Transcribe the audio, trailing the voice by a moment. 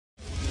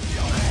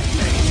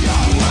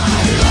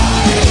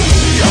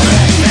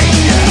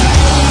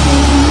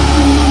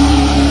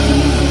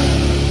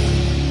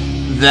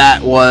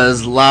That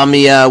was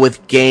LAHMIA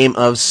with Game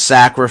of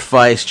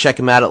Sacrifice. Check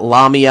him out at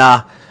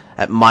LAHMIA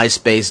at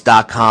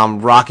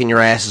myspace.com. Rocking your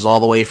asses all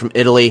the way from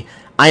Italy.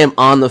 I am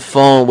on the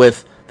phone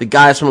with the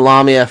guys from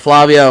LAHMIA,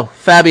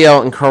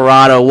 Fabio, and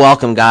Corrado.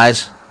 Welcome,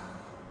 guys.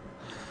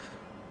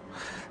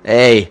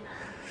 Hey.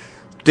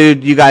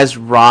 Dude, you guys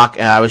rock.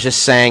 I was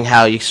just saying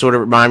how you sort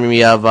of reminded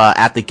me of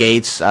At the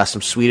Gates,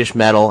 some Swedish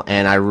metal,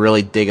 and I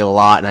really dig it a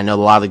lot. And I know a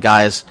lot of the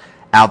guys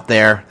out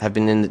there have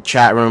been in the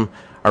chat room,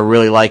 are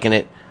really liking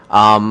it.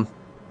 Tell me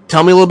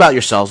a little about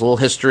yourselves, a little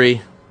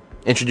history.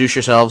 Introduce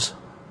yourselves.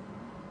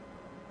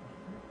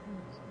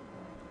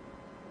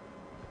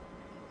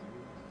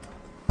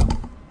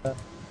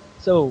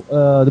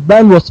 The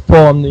band was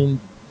formed in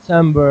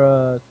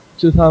December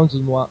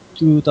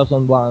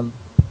 2001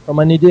 from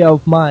an idea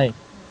of mine.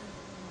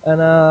 And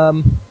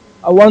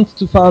I wanted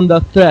to found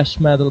a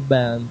thrash metal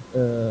band.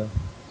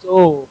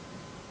 So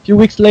a few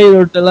weeks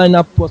later the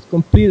lineup was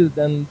completed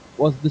and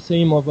was the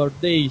same of our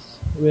days,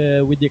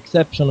 with the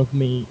exception of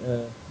me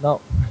now.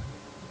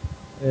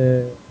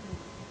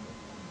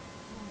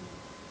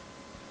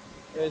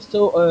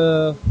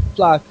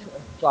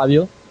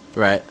 Flavio,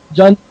 right,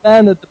 joined the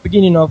band at the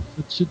beginning of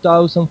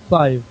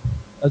 2005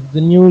 as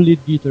the new lead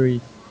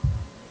guitarist.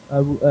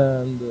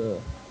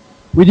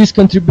 With his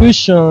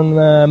contribution,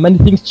 many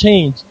things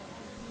changed.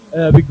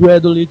 We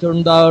gradually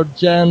turned our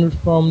genre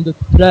from the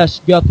thrash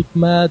gothic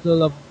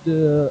metal of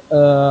the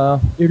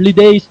early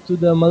days to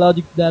the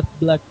melodic death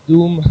black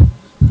doom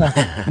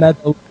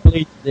metal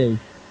play today.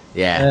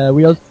 Yeah.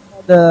 We also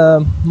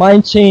had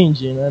mind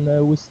changing,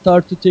 and we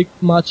start to take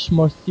much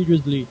more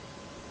seriously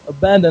a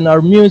band and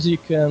our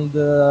music, and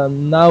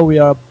now we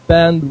are a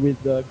band with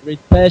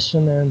great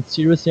passion and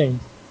serious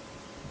aims.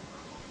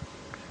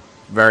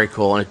 Very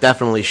cool, and it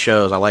definitely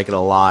shows. I like it a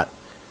lot.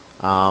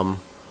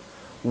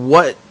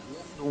 What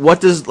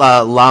does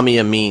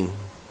LAHMIA mean?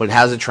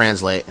 How does it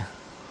translate?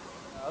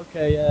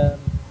 Okay,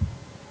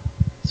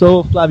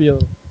 so Flavio.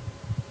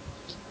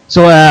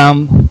 So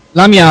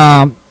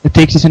LAHMIA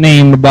takes its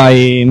name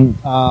by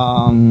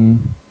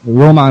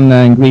Roman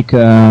and Greek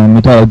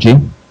mythology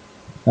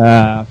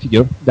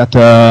figure that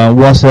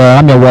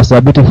LAHMIA was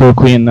a beautiful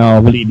queen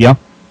of Lydia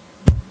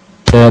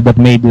that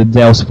made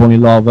Zeus fall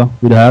in love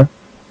with her.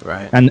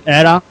 Right. And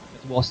Hera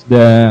was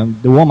the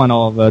woman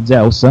of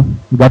Zeus,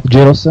 got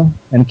jealous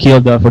and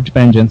killed for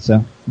vengeance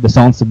the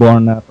sons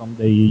born from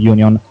the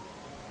union.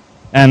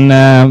 And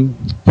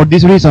for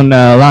this reason,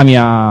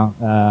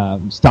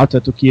 LAHMIA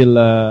started to kill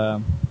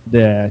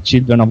the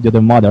children of the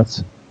other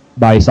mothers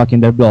by sucking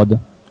their blood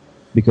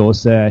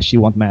because she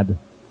went mad.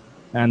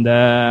 And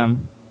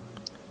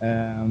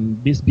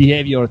this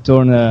behavior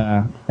turned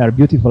her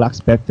beautiful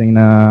aspect in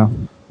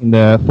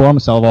the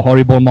forms of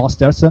horrible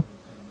monsters.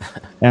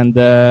 And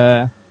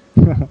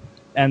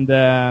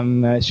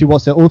she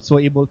was also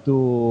able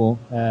to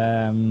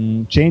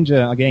change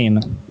again,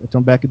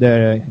 turn back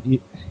her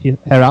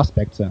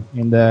aspects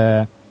in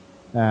the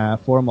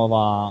form of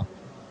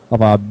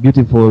a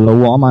beautiful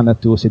woman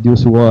to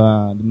seduce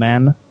the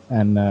men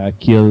and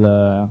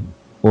kill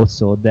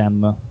also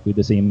them with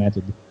the same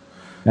method.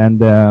 And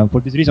for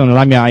this reason,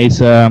 LAHMIA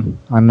is an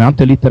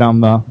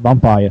antiliteram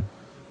vampire.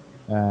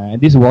 And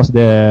this was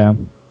the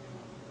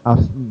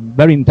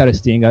very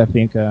interesting, I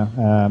think,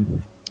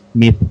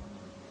 myth.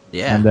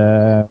 Yeah. And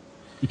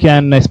it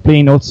can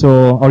explain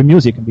also our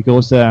music,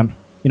 because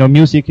in our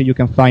music you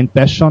can find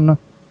passion,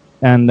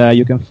 and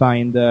you can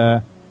find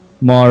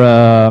more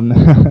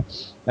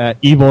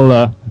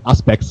evil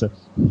aspects.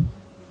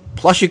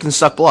 Plus, you can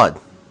suck blood.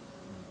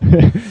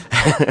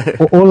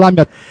 All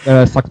LAHMIA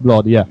sucks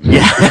blood, yeah.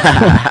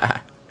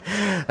 Yeah.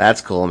 That's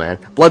cool, man.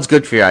 Blood's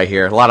good for you, I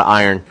hear. A lot of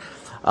iron.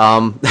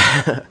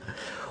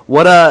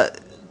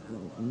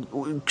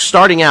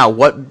 Starting out,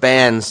 what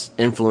bands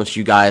influenced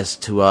you guys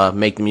to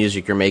make the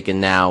music you're making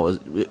now?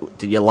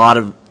 Did you a lot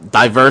of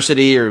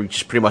diversity, or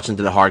just pretty much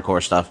into the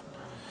hardcore stuff?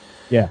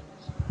 Yeah.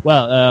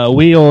 Well,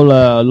 we all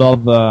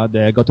love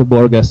the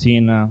Gothenburg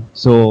scene,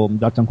 so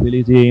Dark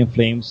Tranquility,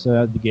 Flames,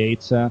 The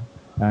Gates,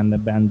 and the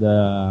band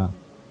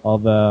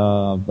of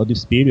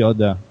this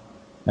period.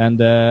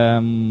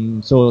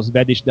 And so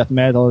Swedish death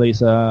metal is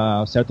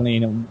certainly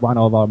one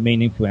of our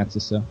main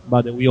influences.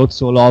 But we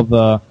also love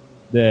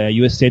the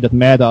USA death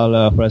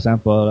metal, for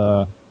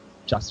example,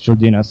 Just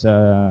Jordinas,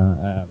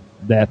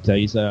 that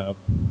is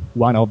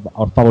one of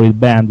our favorite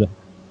band.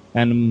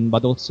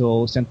 But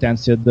also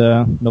Sentenced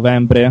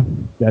Novembre,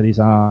 that is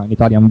an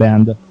Italian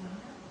band.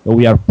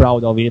 We are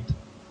proud of it.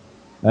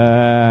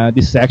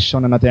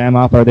 Dissection,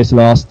 Anathema, Paradise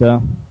Lost,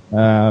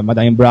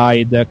 Madame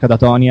Bride,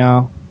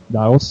 Catatonia. They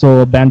are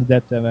also bands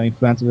that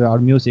influenced our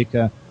music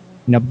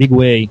in a big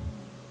way.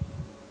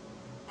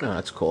 Oh,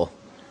 that's cool.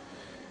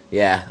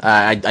 Yeah,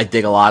 I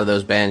dig a lot of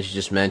those bands you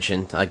just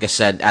mentioned. Like I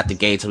said, At the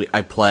Gates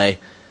I play,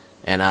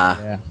 and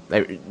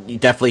you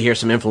definitely hear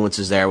some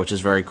influences there, which is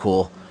very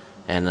cool.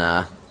 And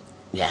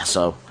yeah,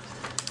 so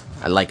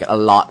I like it a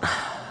lot.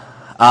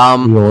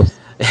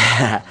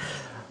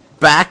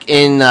 Back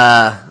in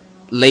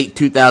late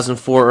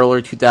 2004,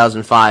 early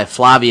 2005,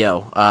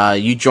 Flavio,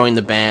 you joined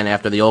the band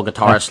after the old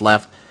guitarist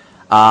left.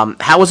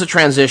 How was the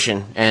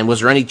transition, and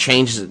was there any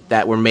changes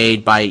that were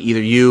made by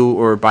either you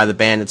or by the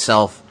band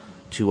itself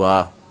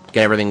to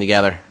get everything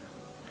together?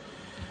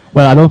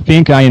 Well, I don't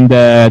think I'm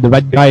the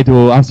right guy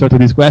to answer to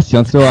this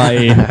question, so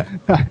I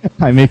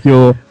I make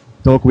you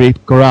talk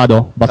with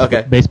Corrado,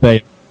 Okay. bass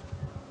player.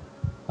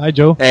 Hi,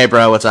 Joe. Hey,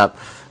 bro, what's up?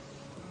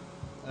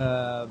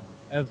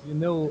 As you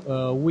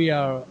know, we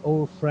are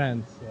all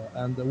friends,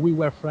 and we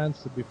were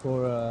friends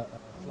before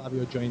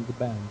Flavio joined the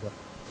band.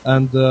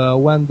 And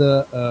when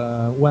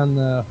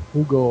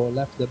Hugo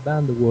left the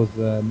band, it was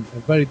a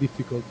very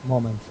difficult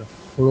moment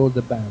for all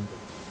the band.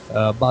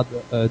 But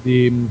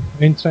the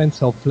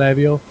entrance of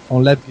Flavio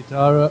on lead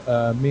guitar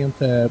meant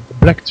a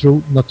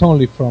breakthrough, not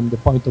only from the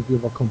point of view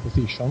of a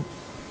composition.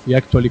 He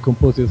actually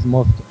composes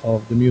most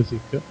of the music,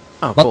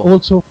 Oh, but cool.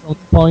 also from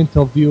the point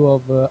of view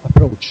of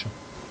approach.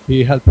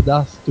 He helped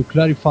us to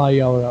clarify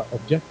our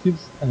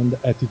objectives and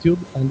attitude,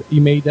 and he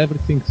made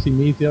everything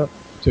seem easier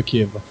to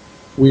achieve.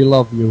 We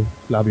love you,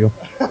 Flavio.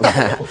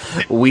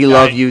 We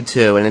love you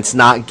too, and it's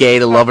not gay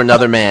to love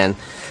another man.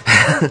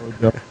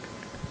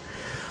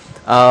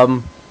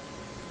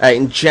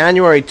 In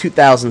January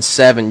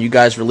 2007, you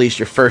guys released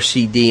your first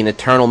CD, An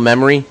Eternal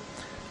Memory.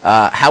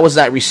 How was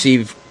that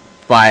received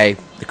by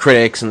the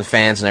critics and the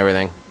fans and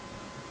everything?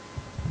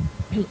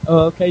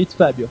 Okay, it's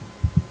Fabio.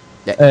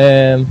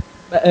 Yeah.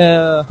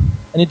 An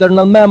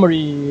Eternal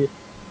Memory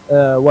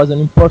was an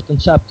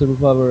important chapter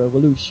of our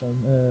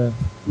evolution.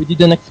 We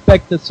didn't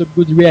expect so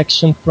good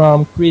reaction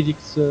from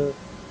critics,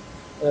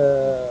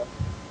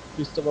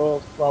 first of all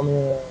from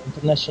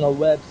international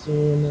web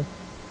scene,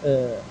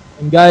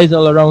 and guys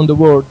all around the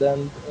world,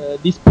 and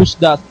this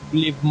pushed us to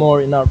believe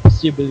more in our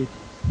possibilities.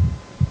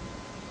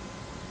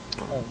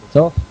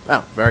 So,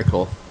 Oh, very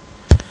cool.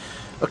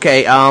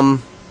 Okay,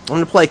 I'm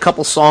going to play a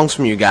couple songs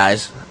from you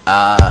guys.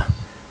 All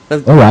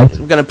right.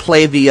 I'm going to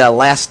play the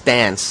Last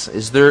Dance.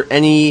 Is there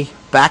any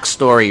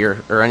backstory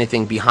or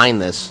anything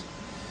behind this?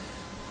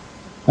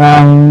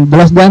 The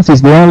Last Dance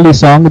is the only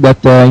song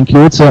that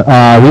includes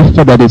a riff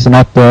that is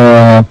not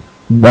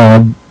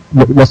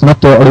was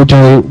not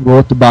originally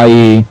wrote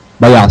by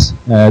us.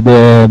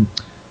 There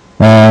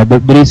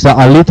is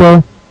a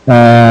little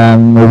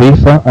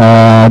riff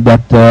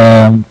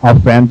that our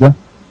friend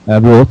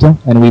wrote,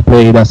 and we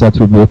played as a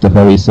tribute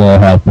for his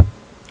help.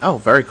 Oh,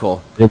 very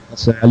cool.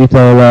 It's a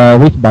little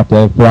riff, but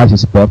for us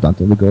it's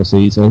important because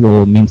it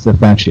also means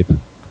friendship.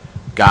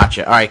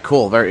 Gotcha. All right,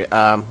 cool.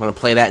 I'm going to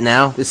play that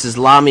now. This is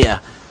LAHMIA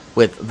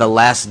with The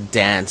Last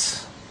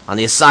Dance on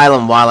the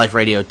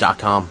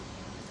AsylumWildlifeRadio.com.